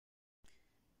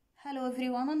Hello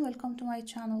everyone and welcome to my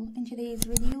channel. In today's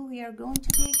video we are going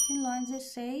to take 10 lines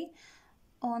essay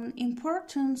on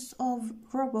importance of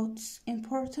robots.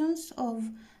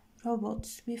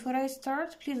 Before I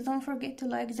start, please don't forget to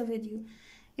like the video.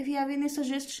 If you have any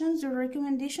suggestions or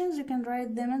recommendations, you can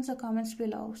write them in the comments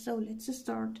below. So let's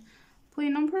start.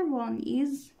 Point number 1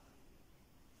 is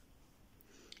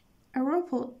a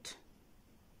robot.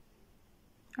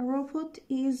 A robot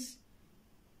is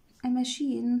a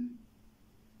machine.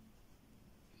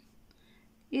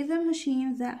 Is a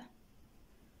machine that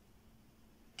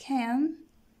can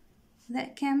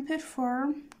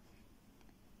perform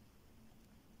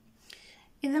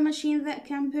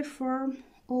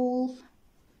all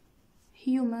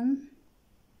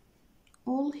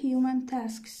human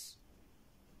tasks,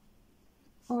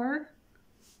 or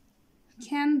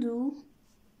can do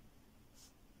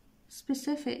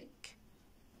specific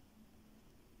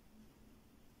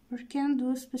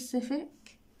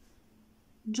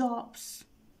jobs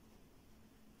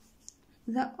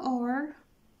that are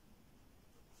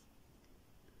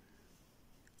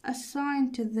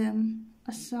assigned to them.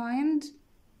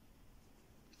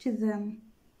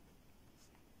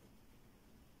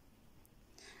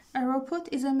 A robot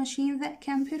is a machine that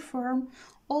can perform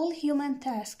all human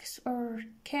tasks or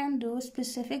can do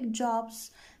specific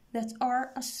jobs that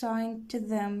are assigned to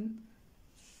them.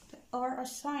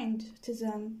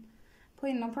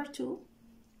 Point number 2.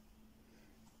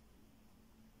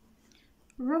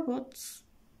 Robots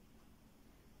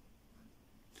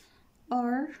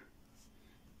are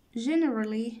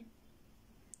generally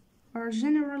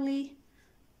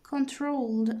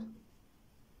controlled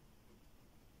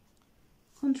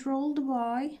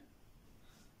by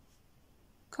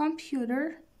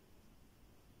computer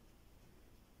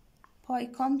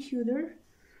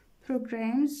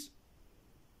programs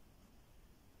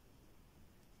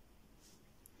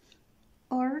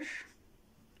or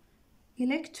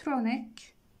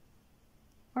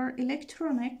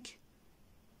electronic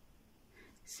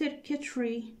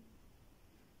circuitry.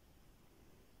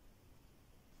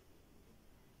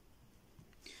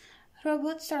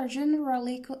 Robots are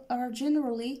generally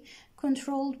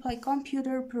controlled by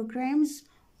computer programs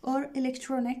or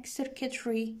electronic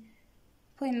circuitry.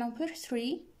 Point number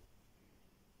 3.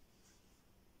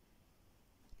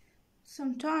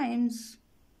 Sometimes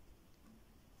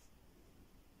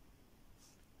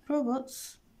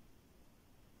robots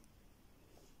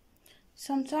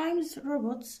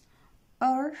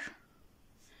are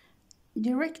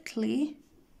directly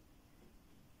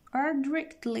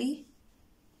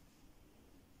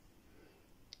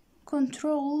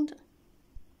controlled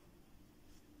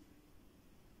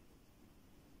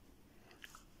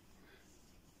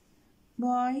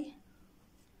by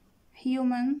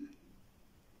human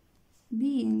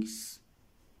beings.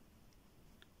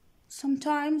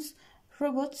 Sometimes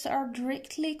robots are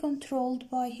directly controlled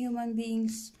by human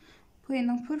beings. Point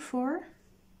number 4.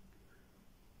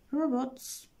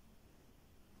 Robots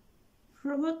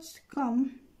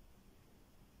come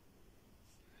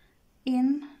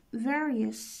in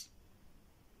various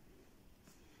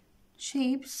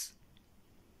shapes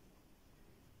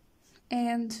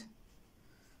and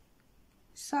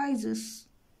sizes.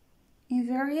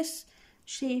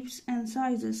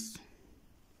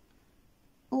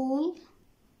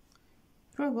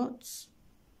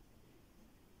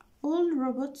 All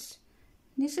robots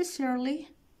necessarily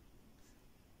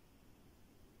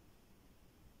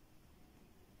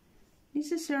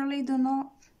do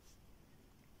not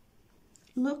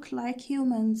look like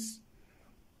humans.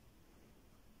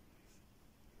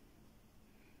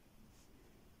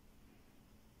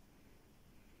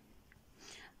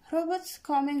 Robots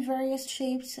come in various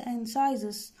shapes and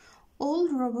sizes. All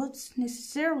robots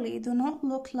necessarily do not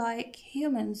look like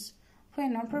humans.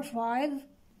 Point number 5.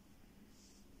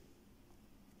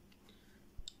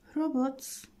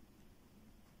 Robots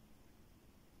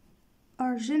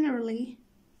are generally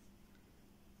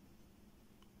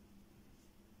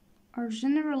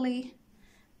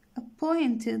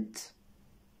appointed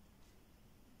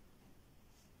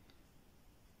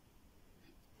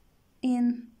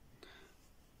in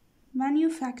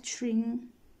manufacturing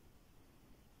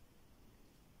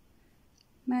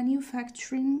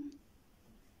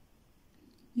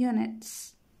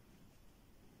units.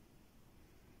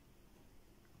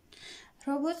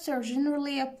 Robots are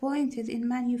generally appointed in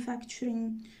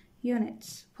manufacturing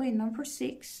units. Point number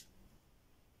 6.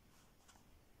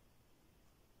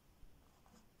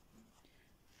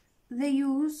 The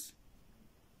use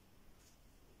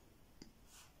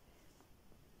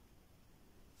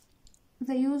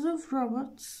of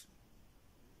robots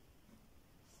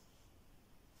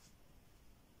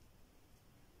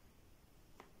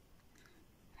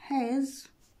has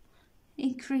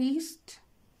increased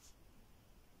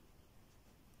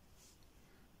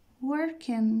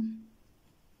working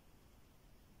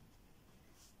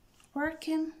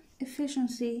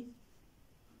efficiency.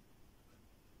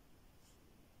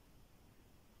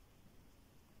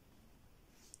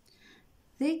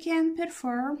 They can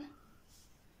perform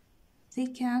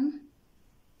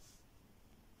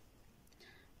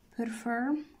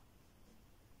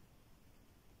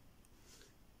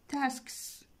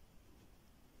tasks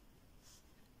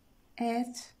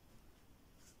at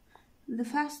the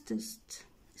fastest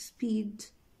speed.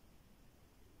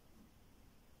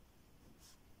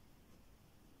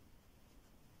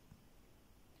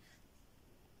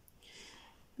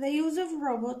 The use of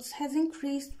robots has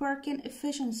increased working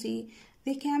efficiency.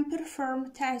 They can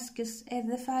perform tasks at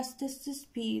the fastest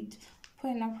speed.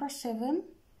 Point number 7.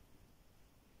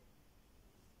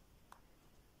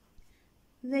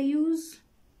 The use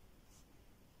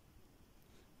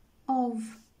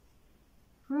of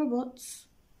robots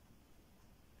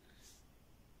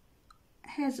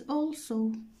has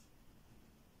also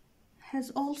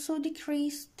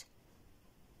decreased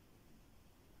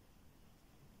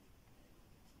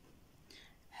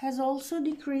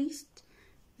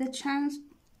the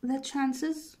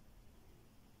chances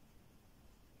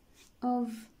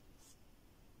of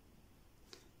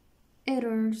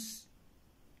errors.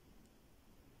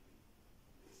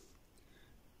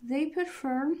 They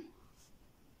perform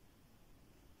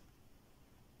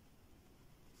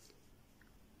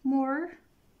more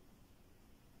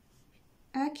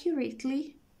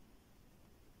accurately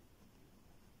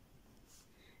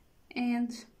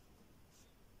and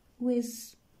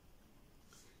with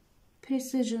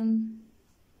precision.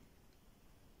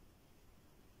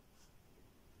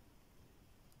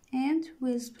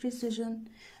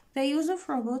 The use of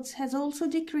robots has also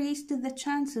decreased the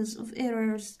chances of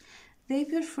errors. They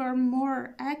perform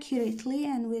more accurately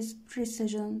and with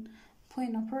precision.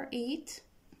 Point number 8.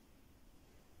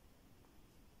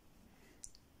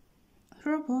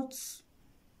 Robots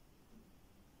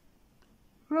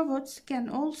can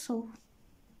also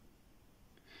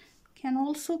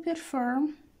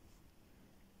perform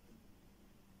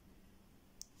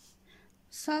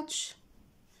such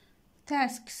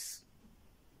tasks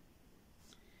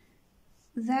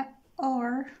that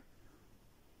are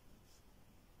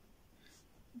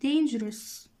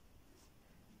dangerous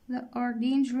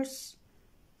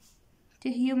to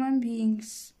human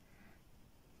beings.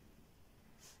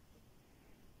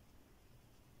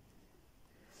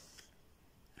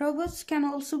 Robots can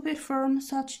also perform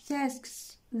such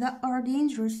tasks that are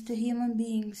dangerous to human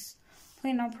beings.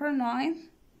 Point number 9.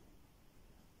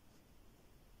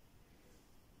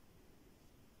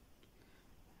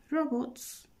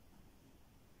 Robots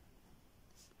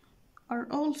are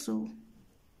also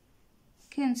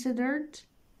considered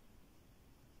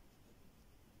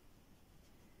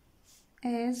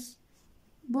as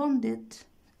bonded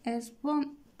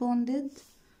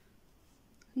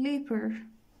labor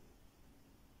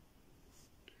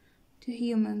to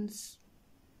humans.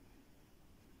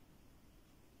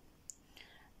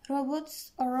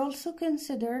 Robots are also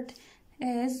considered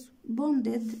as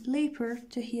bonded labor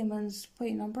to humans.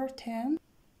 Point number 10.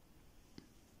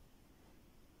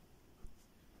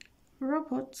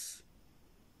 Robots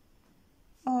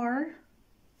are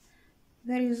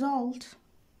the result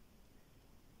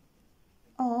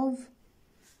of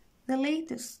the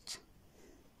latest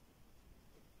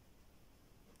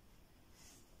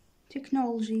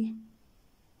technology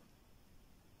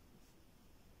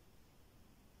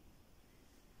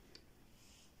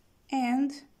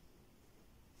and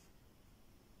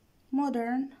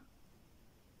modern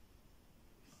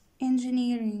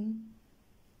engineering.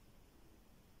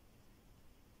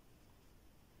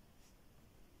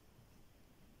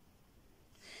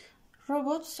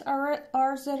 Robots are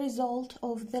the result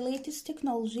of the latest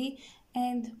technology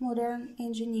and modern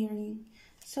engineering.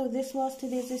 So this was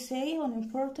today's essay on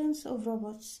importance of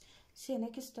robots. See you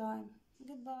next time.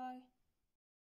 Goodbye.